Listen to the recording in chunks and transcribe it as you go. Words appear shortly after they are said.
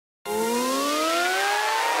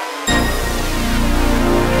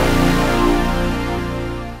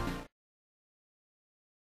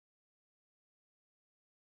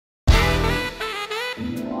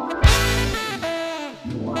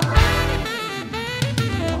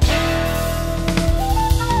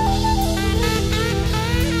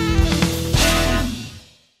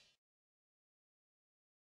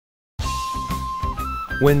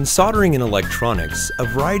When soldering in electronics, a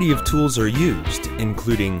variety of tools are used,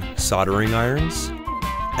 including soldering irons,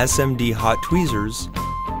 SMD hot tweezers,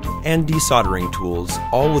 and desoldering tools,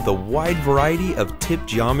 all with a wide variety of tip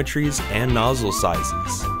geometries and nozzle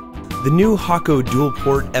sizes. The new Hakko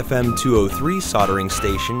dual-port FM-203 soldering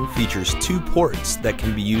station features 2 ports that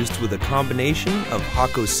can be used with a combination of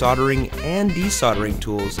Hakko soldering and desoldering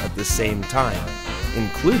tools at the same time,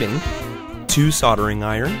 including 2 soldering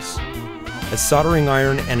irons, a soldering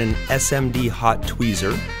iron and an SMD hot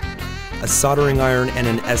tweezer, a soldering iron and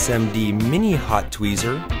an SMD mini hot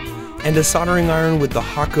tweezer, and a soldering iron with the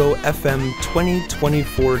Hakko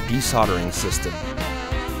FM-204 desoldering system.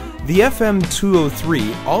 The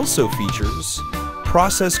FM-203 also features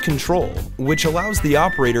process control, which allows the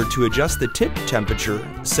operator to adjust the tip temperature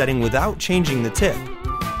setting without changing the tip,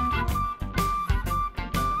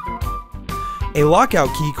 a lockout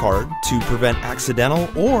key card to prevent accidental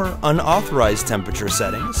or unauthorized temperature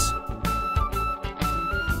settings,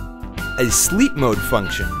 a sleep mode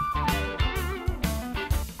function,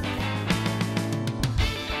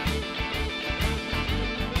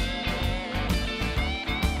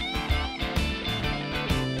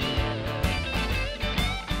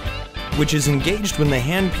 which is engaged when the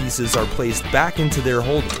handpieces are placed back into their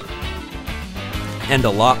holder, and a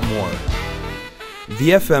lot more.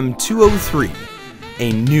 The FM-203,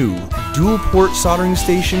 a new dual-port soldering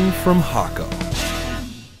station from Hakko.